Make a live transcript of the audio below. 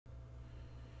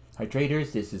Hi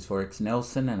traders, this is Forex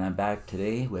Nelson and I'm back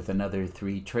today with another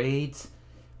 3 trades.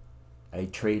 I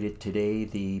traded today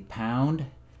the pound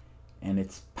and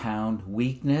its pound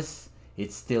weakness.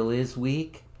 It still is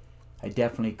weak. I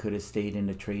definitely could have stayed in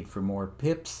the trade for more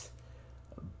pips,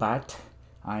 but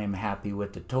I am happy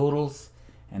with the totals,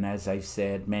 and as I've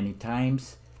said many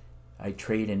times, I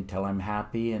trade until I'm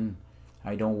happy and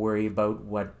I don't worry about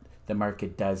what the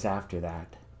market does after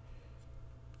that.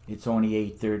 It's only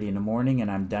 8:30 in the morning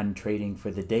and I'm done trading for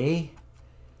the day.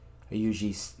 I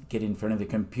usually get in front of the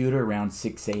computer around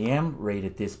 6 a.m. right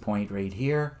at this point right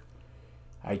here.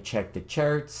 I check the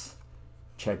charts,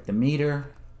 check the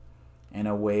meter, and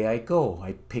away I go.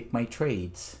 I pick my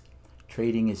trades.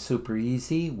 Trading is super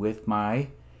easy with my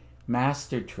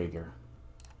master trigger.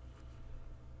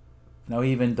 Now,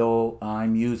 even though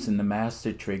I'm using the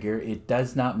master trigger, it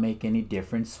does not make any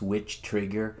difference which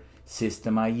trigger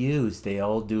system I use. They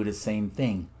all do the same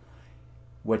thing.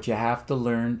 What you have to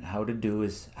learn how to do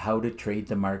is how to trade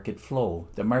the market flow.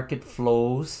 The market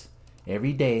flows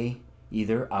every day,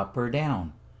 either up or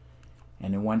down.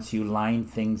 And then once you line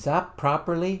things up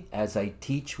properly, as I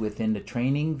teach within the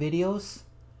training videos,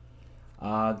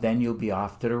 then you'll be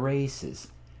off to the races.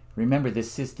 Remember, this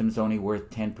system's only worth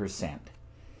 10%.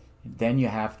 Then you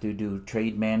have to do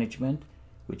trade management,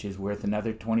 which is worth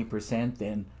another 20%,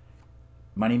 then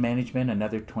money management,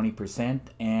 another 20%,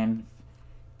 and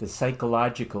the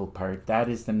psychological part, that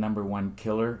is the #1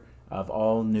 killer of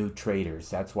all new traders.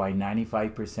 That's why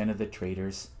 95% of the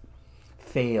traders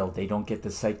fail. They don't get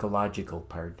the psychological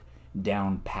part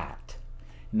down pat.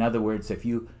 In other words, if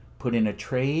you put in a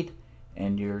trade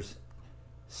and you're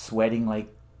sweating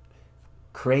like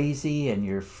crazy and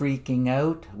you're freaking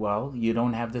out, well, you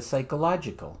don't have the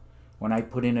psychological. When I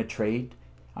put in a trade,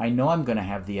 I know I'm going to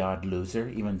have the odd loser,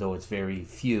 even though it's very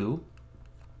few.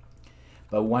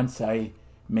 But once I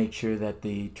make sure that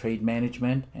the trade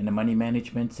management and the money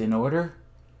management's in order,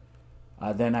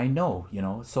 then I know,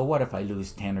 so what if I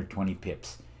lose 10 or 20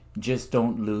 pips? Just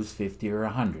don't lose 50 or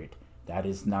 100. That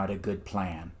is not a good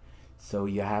plan. So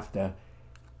you have to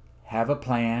have a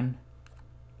plan,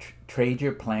 trade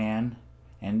your plan,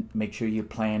 and make sure you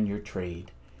plan your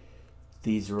trade.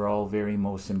 These are all very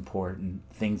most important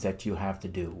things that you have to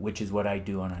do, which is what I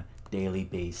do on a daily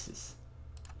basis.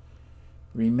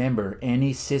 Remember,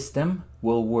 any system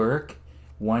will work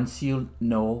once you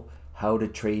know how to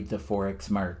trade the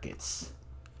Forex markets.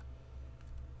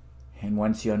 And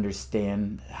once you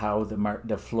understand how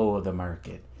the flow of the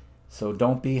market. So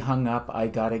don't be hung up, I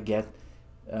gotta get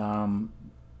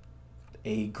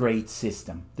a great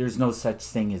system. There's no such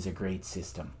thing as a great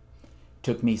system.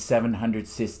 Took me 700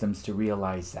 systems to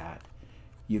realize that.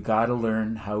 You got to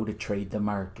learn how to trade the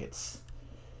markets.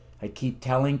 I keep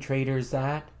telling traders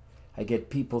that. I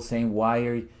get people saying, why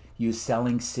are you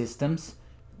selling systems?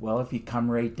 Well, if you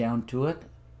come right down to it,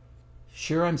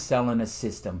 sure, I'm selling a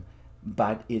system,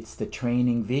 but it's the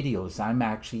training videos. I'm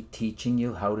actually teaching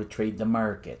you how to trade the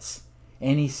markets.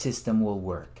 Any system will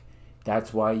work.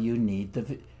 That's why you need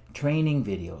the training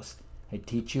videos. I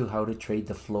teach you how to trade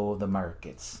the flow of the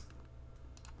markets.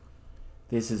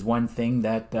 This is one thing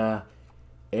that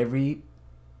every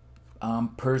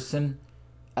person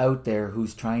out there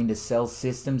who's trying to sell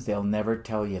systems, they'll never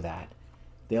tell you that.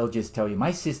 They'll just tell you,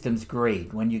 my system's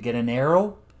great. When you get an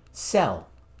arrow, sell.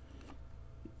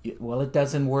 Well, it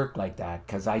doesn't work like that,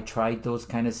 because I tried those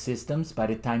kind of systems. By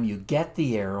the time you get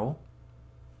the arrow,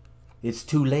 it's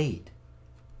too late.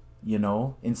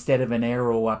 Instead of an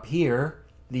arrow up here,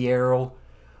 the arrow,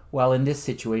 well, in this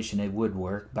situation it would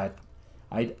work, but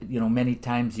many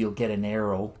times you'll get an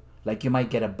arrow, like you might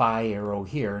get a buy arrow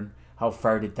here, and how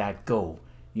far did that go?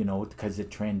 Because the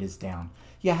trend is down.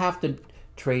 You have to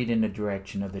trade in the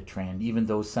direction of the trend, even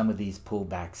though some of these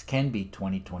pullbacks can be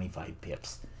 20, 25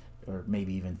 pips, or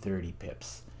maybe even 30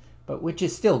 pips, but which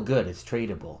is still good, it's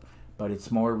tradable, but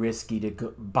it's more risky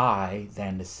to buy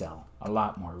than to sell, a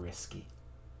lot more risky.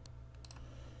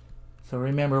 So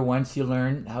remember, once you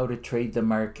learn how to trade the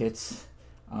markets,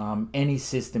 any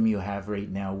system you have right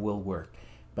now will work,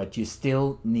 but you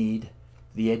still need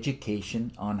the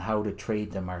education on how to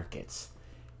trade the markets.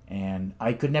 And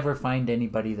I could never find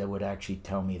anybody that would actually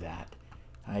tell me that.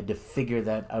 I had to figure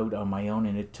that out on my own,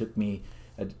 and it took me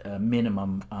a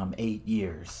minimum 8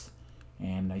 years.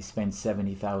 And I spent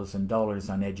 $70,000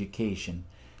 on education.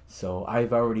 So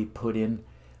I've already put in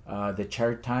the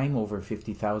chart time, over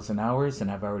 50,000 hours, and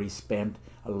I've already spent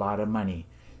a lot of money.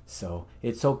 So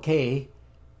it's okay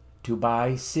to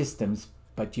buy systems,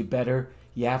 but you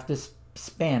have to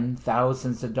spend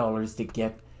thousands of dollars to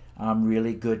get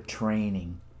really good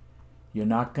training. You're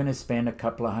not going to spend a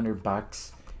couple of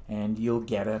 $100 and you'll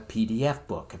get a PDF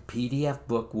book. A PDF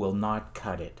book will not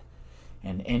cut it.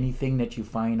 And anything that you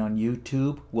find on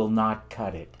YouTube will not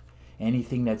cut it.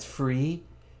 Anything that's free,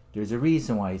 there's a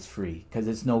reason why it's free, because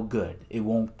it's no good.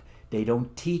 They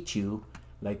don't teach you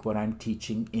like what I'm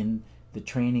teaching in the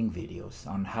training videos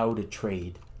on how to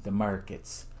trade the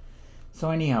markets. So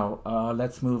anyhow,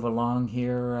 let's move along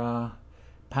here.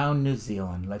 Pound New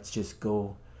Zealand. Let's just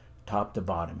go top to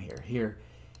bottom here. Here,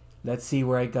 let's see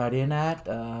where I got in at.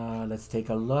 Let's take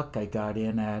a look. I got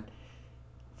in at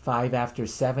 5 after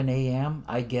 7 a.m.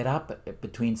 I get up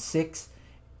between 6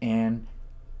 and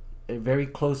very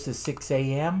close to 6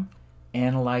 a.m.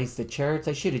 Analyze the charts.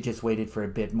 I should have just waited for a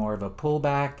bit more of a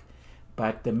pullback,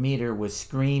 but the meter was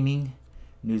screaming.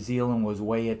 New Zealand was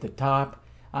way at the top.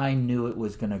 I knew it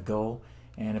was going to go,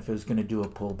 and if it was going to do a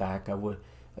pullback, I would,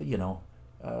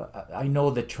 I know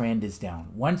the trend is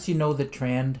down. Once you know the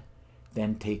trend,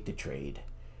 then take the trade.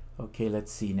 Okay,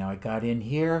 let's see. Now I got in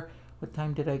here. What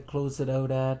time did I close it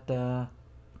out at?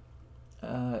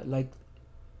 Like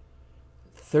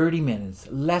 30 minutes,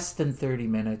 less than 30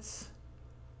 minutes.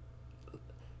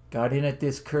 Got in at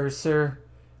this cursor,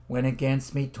 went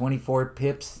against me, 24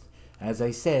 pips, as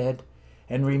I said.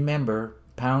 And remember,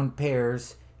 pound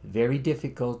pairs, very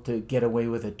difficult to get away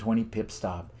with a 20 pip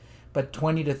stop. But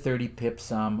 20 to 30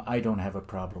 pips, I don't have a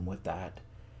problem with that.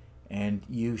 And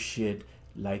you should,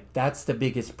 that's the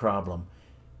biggest problem.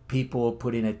 People will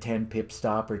put in a 10 pip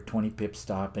stop or 20 pip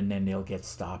stop, and then they'll get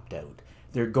stopped out.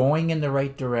 They're going in the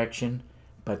right direction,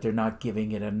 but they're not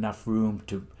giving it enough room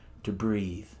to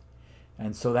breathe.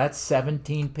 And so that's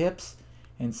 17 pips,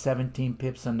 and 17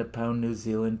 pips on the pound New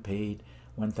Zealand paid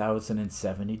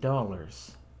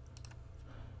 $1,070.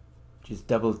 Just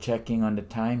double checking on the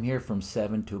time here from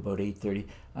 7 to about 8:30.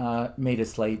 Made a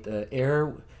slight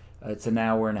error. It's an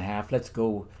hour and a half. Let's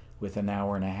go with an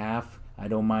hour and a half. I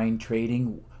don't mind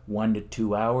trading 1 to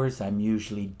 2 hours. I'm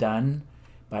usually done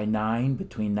by 9,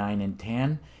 between 9 and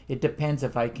 10. It depends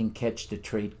if I can catch the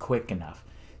trade quick enough.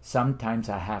 Sometimes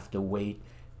I have to wait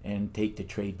and take the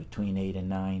trade between 8 and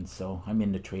 9, so I'm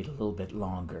in the trade a little bit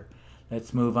longer.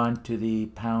 Let's move on to the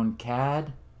pound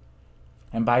CAD.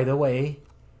 And by the way,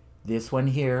 this one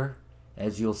here,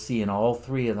 as you'll see in all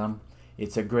three of them,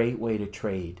 it's a great way to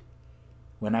trade.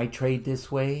 When I trade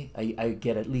this way, I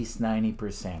get at least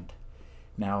 90%.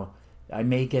 Now, I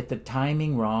may get the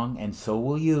timing wrong, and so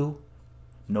will you.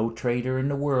 No trader in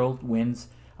the world wins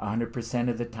 100%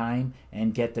 of the time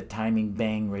and get the timing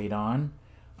bang right on.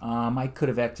 I could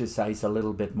have exercised a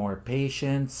little bit more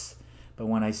patience, but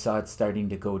when I saw it starting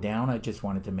to go down, I just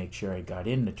wanted to make sure I got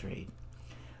in the trade.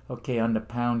 Okay, on the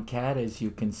pound CAD, as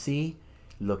you can see,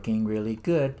 looking really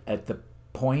good. At the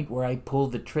point where I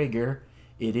pulled the trigger,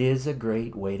 it is a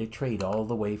great way to trade all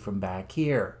the way from back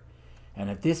here. And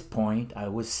at this point, I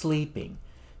was sleeping.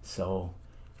 So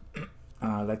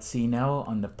let's see now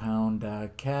on the pound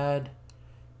CAD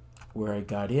where I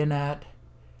got in at.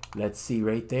 Let's see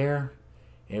right there.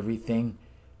 Everything.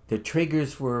 The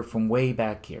triggers were from way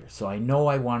back here. So I know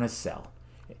I want to sell.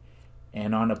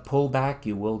 And on a pullback,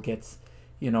 you will get,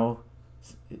 it'll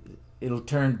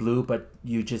turn blue, but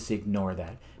you just ignore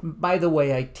that. By the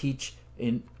way, I teach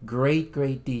in great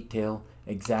detail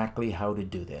exactly how to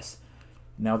do this.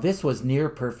 Now this was near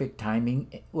perfect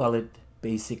timing. Well, it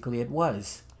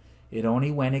was. It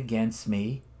only went against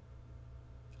me.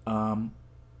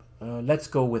 Let's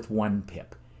go with 1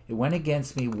 pip. It went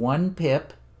against me 1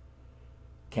 pip.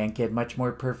 Can't get much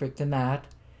more perfect than that.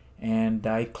 And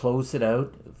I closed it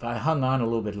out. If I hung on a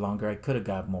little bit longer, I could have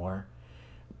got more.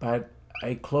 But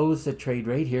I closed the trade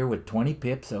right here with 20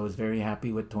 pips. I was very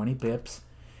happy with 20 pips.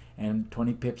 And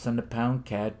 20 pips on the pound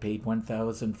CAD paid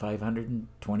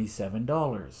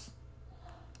 $1,527.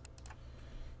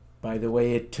 By the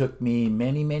way, it took me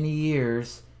many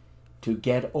years to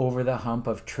get over the hump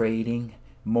of trading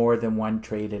more than 1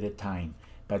 trade at a time.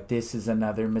 But this is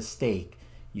another mistake.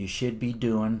 You should be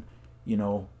doing,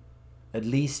 at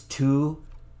least 2.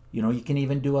 You can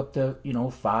even do up to,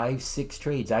 5, 6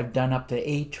 trades. I've done up to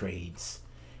 8 trades.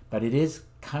 But it is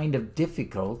kind of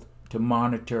difficult to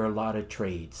monitor a lot of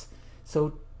trades.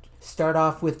 So start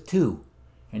off with 2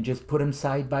 and just put them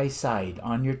side by side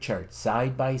on your chart,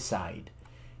 side by side.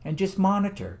 And just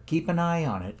monitor, keep an eye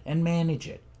on it, and manage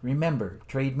it. Remember,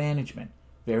 trade management,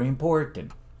 very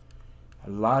important. A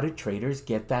lot of traders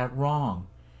get that wrong.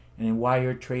 And why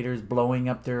are traders blowing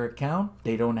up their account?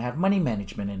 They don't have money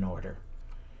management in order.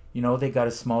 They got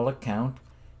a small account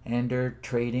and they're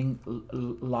trading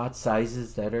lot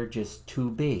sizes that are just too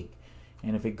big.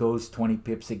 And if it goes 20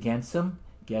 pips against them,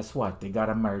 guess what? They got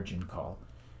a margin call.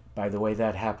 By the way,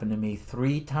 that happened to me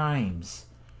 3 times.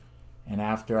 And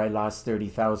after I lost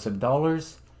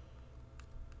 $30,000,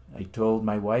 I told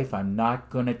my wife I'm not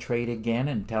going to trade again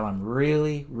until I'm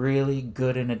really, really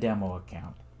good in a demo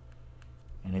account.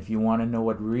 And if you want to know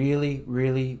what really,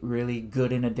 really, really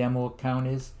good in a demo account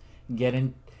is, get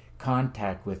in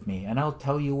contact with me and I'll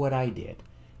tell you what I did.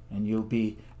 And you'll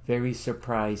be very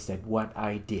surprised at what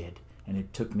I did. And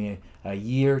it took me a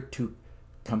year to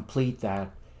complete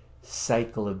that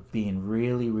cycle of being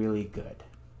really, really good.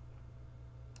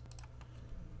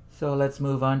 So let's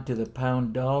move on to the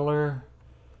pound dollar.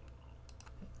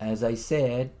 As I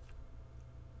said,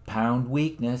 pound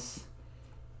weakness.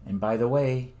 And by the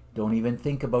way, don't even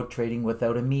think about trading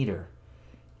without a meter.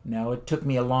 Now, it took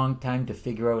me a long time to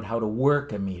figure out how to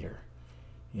work a meter.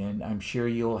 And I'm sure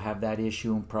you'll have that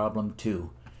issue and problem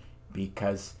too.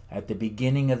 Because at the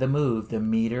beginning of the move, the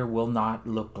meter will not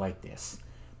look like this.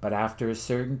 But after a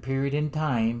certain period in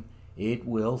time, it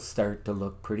will start to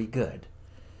look pretty good.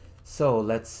 So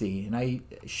let's see. And I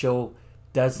show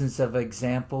dozens of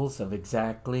examples of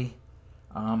exactly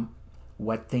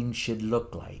what things should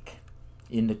look like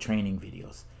in the training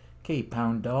videos. Okay,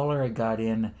 pound dollar I got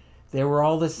in. They were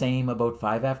all the same, about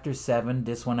 5 after 7.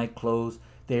 This one I closed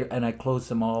there, and I closed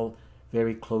them all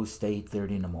very close to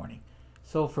 8:30 in the morning.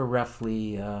 So for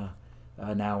roughly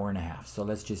an hour and a half. So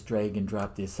let's just drag and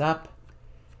drop this up.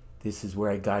 This is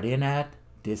where I got in at.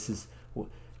 This is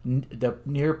the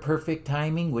near perfect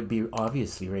timing would be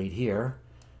obviously right here.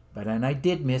 And I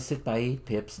did miss it by 8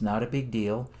 pips, not a big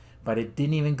deal. But it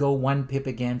didn't even go 1 pip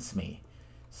against me.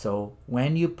 So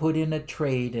when you put in a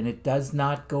trade and it does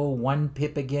not go 1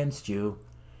 pip against you,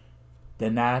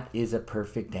 then that is a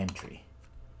perfect entry.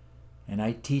 And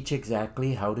I teach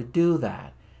exactly how to do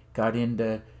that. Got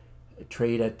into a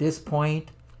trade at this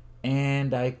point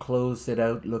and I closed it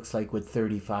out, looks like with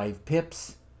 35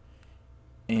 pips.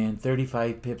 And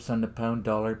 35 pips on the pound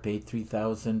dollar paid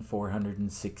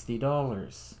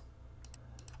 $3,460.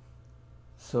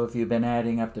 So if you've been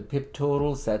adding up the pip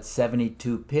totals, that's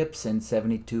 72 pips, and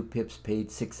 72 pips paid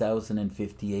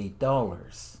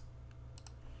 $6,058.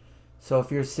 So if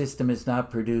your system is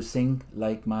not producing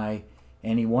like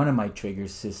any one of my trigger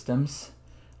systems,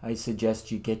 I suggest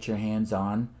you get your hands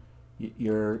on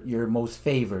your most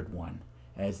favored one,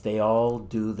 as they all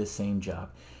do the same job.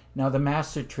 Now the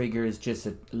master trigger is just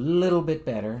a little bit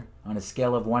better. On a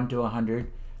scale of 1 to 100,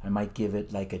 I might give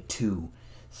it like a 2.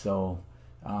 So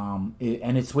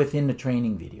and it's within the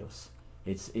training videos.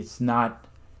 It's not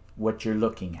what you're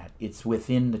looking at. It's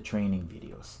within the training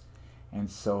videos. And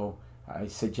so I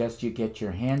suggest you get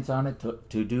your hands on it.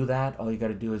 To do that, all you got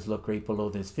to do is look right below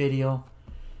this video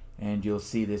and you'll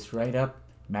see this right up.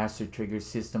 Master trigger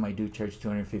system I do charge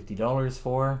 $250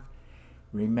 for.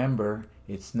 Remember,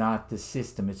 it's not the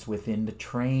system, it's within the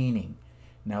training.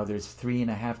 Now there's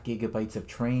 3.5 gigabytes of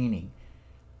training.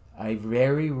 I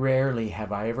very rarely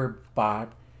have I ever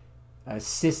bought a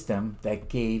system that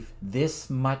gave this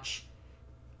much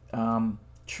like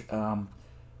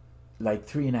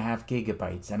 3.5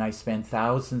 gigabytes, and I spent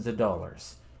thousands of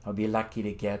dollars. I'll be lucky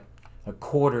to get a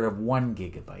quarter of 1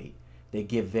 gigabyte. They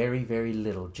give very, very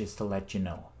little, just to let you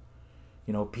know.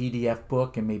 You know, PDF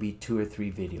book and maybe 2 or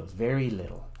 3 videos, very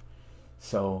little.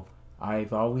 So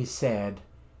I've always said,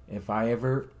 if I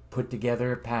ever put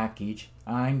together a package,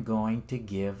 I'm going to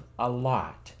give a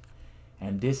lot.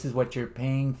 And this is what you're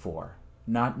paying for,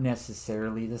 not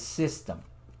necessarily the system.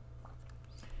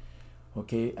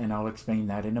 Okay, and I'll explain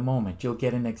that in a moment. You'll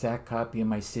get an exact copy of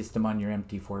my system on your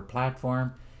MT4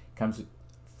 platform. Comes with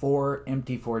 4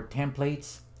 MT4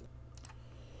 templates.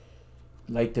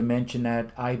 Like to mention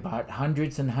that I bought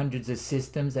hundreds and hundreds of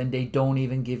systems and they don't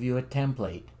even give you a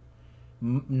template.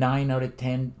 9 out of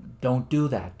 10 don't do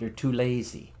that. They're too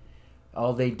lazy.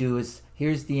 All they do is,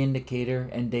 here's the indicator,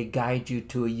 and they guide you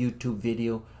to a YouTube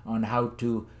video on how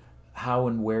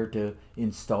and where to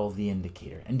install the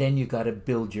indicator. And then you got to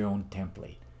build your own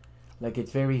template. Like,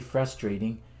 it's very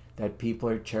frustrating that people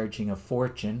are charging a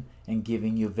fortune and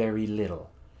giving you very little.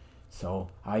 So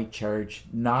I charge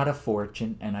not a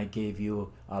fortune, and I gave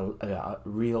you a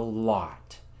real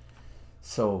lot.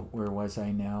 So where was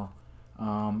I now?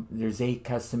 There's 8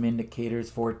 custom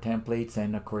indicators, 4 templates,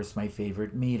 and of course my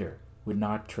favorite meter. Would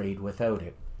not trade without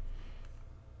it.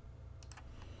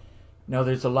 Now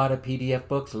there's a lot of PDF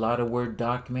books, a lot of Word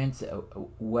documents,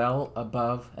 well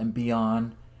above and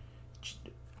beyond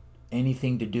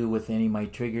anything to do with any of my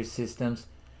trigger systems.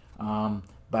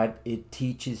 But it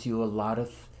teaches you a lot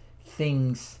of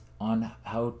things on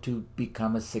how to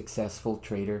become a successful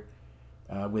trader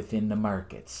within the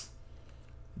markets.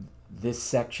 This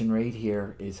section right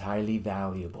here is highly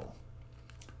valuable.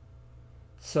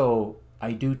 So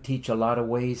I do teach a lot of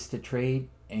ways to trade,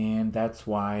 and that's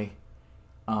why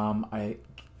I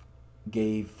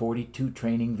gave 42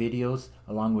 training videos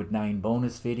along with 9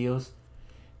 bonus videos.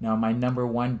 Now my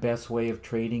 #1 best way of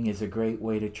trading is a great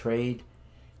way to trade.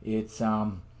 It's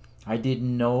I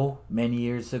didn't know many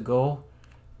years ago,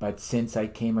 but since I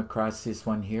came across this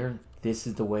one here, this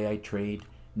is the way I trade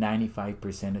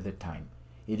 95% of the time.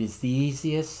 It is the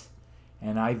easiest,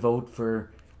 and I vote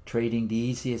for trading the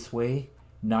easiest way,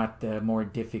 not the more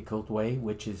difficult way,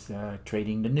 which is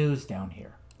trading the news down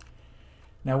here.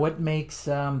 Now what makes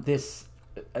this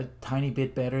a tiny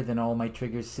bit better than all my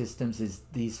trigger systems is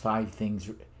these 5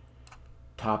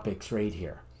 topics right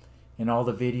here. In all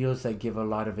the videos I give a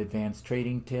lot of advanced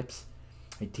trading tips.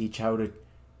 I teach how to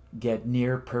get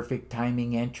near perfect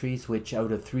timing entries, which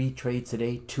out of 3 trades a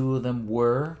day, 2 of them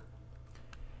were.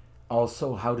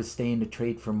 Also how to stay in the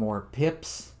trade for more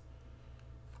pips.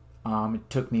 It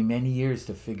took me many years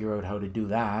to figure out how to do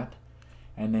that.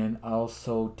 And then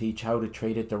also teach how to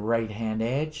trade at the right hand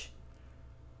edge.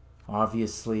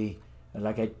 Obviously,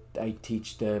 like I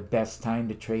teach the best time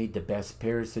to trade, the best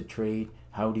pairs to trade,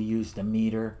 how to use the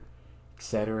meter,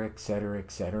 etc, etc,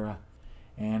 etc.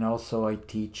 And also I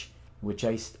teach, which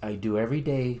I do every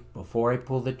day before I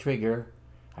pull the trigger,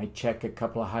 I check a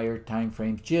couple of higher time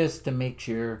frames just to make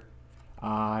sure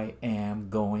I am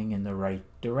going in the right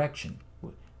direction,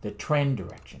 the trend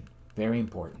direction. Very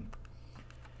important.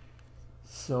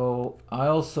 So I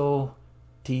also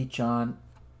teach on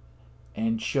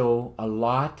and show a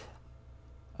lot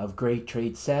of great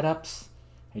trade setups.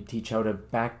 I teach how to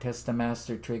backtest the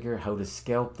master trigger, how to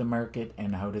scalp the market,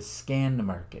 and how to scan the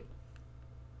market.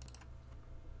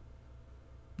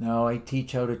 Now I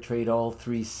teach how to trade all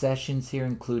 3 sessions here,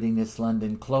 including this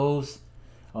London close.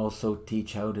 Also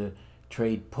teach how to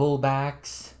trade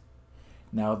pullbacks.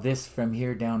 Now this from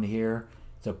here down to here,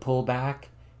 it's a pullback.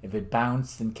 If it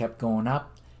bounced and kept going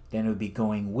up, then it would be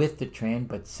going with the trend,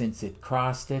 but since it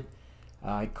crossed it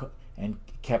and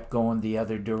kept going the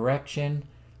other direction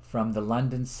from the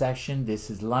London session,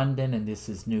 this is London and this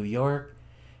is New York,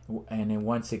 and then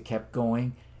once it kept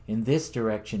going in this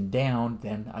direction down,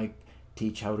 then I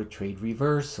teach how to trade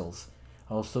reversals.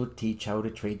 Also teach how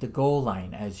to trade the goal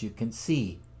line. As you can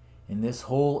see in this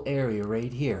whole area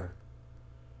right here,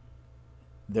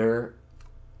 there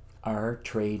are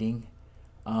trading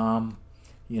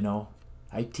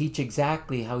I teach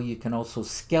exactly how you can also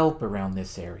scalp around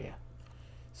this area.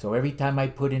 So every time I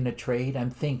put in a trade,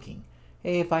 I'm thinking,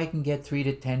 hey, if I can get 3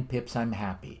 to 10 pips, I'm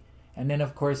happy. And then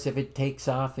of course, if it takes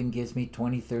off and gives me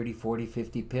 20, 30, 40,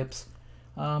 50 pips,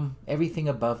 everything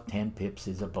above 10 pips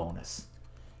is a bonus.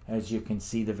 As you can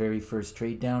see, the very first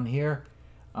trade down here,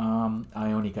 I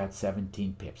only got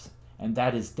 17 pips. And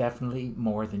that is definitely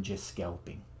more than just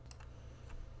scalping.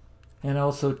 And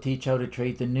also teach how to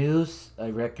trade the news.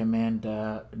 I recommend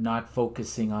not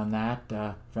focusing on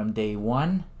that from day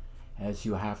 1, as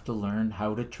you have to learn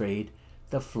how to trade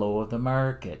the flow of the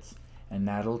markets. And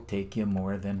that'll take you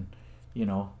more than,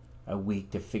 a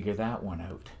week to figure that one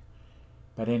out.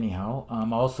 But anyhow,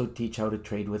 also teach how to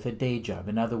trade with a day job.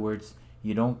 In other words,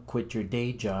 you don't quit your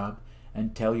day job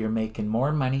until you're making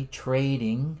more money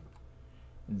trading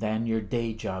than your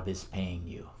day job is paying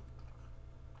you.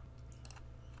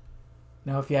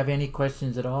 Now, if you have any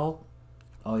questions at all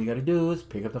you got to do is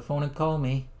pick up the phone and call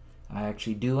me. I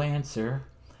actually do answer,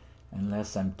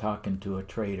 unless I'm talking to a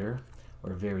trader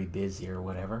or very busy or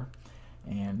whatever.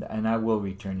 And I will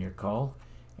return your call.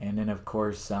 And then, of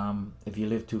course, if you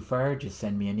live too far, just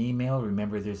send me an email.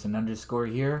 Remember, there's an underscore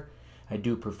here. I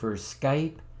do prefer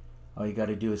Skype. All you got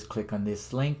to do is click on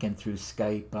this link, and through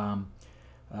Skype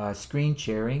screen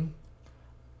sharing,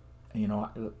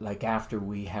 like after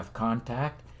we have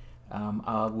contact,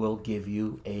 I will give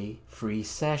you a free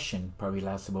session. Probably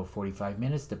lasts about 45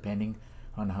 minutes, depending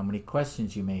on how many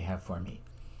questions you may have for me.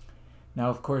 Now,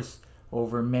 of course,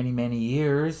 over many, many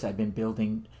years, I've been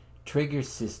building trigger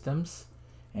systems.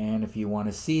 And if you want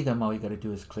to see them, all you got to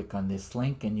do is click on this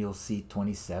link, and you'll see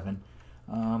 27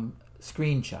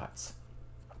 screenshots.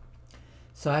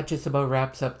 So that just about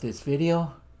wraps up this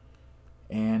video.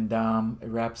 And it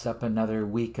wraps up another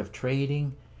week of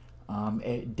trading.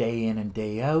 Day in and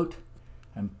day out.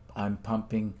 I'm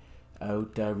pumping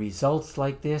out results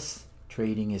like this.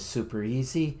 Trading is super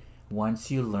easy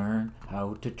once you learn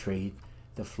how to trade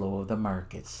the flow of the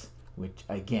markets, which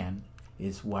again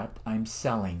is what I'm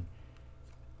selling.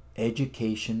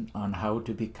 Education on how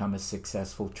to become a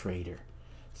successful trader.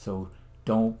 So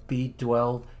don't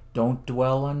dwell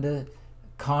on the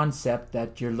concept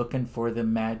that you're looking for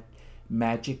the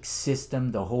magic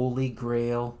system, the holy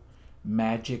grail,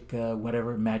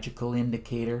 magical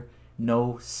indicator.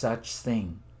 No such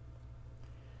thing.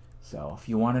 So if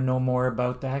you want to know more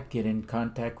about that, get in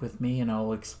contact with me and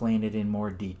I'll explain it in more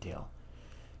detail.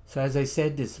 So as I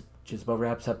said, this just about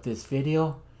wraps up this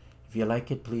video. If you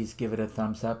like it, please give it a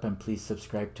thumbs up and please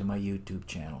subscribe to my YouTube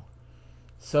channel.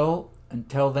 So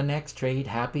until the next trade,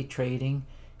 happy trading,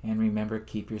 and remember,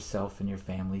 keep yourself and your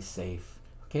family safe.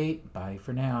 Okay, bye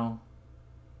for now.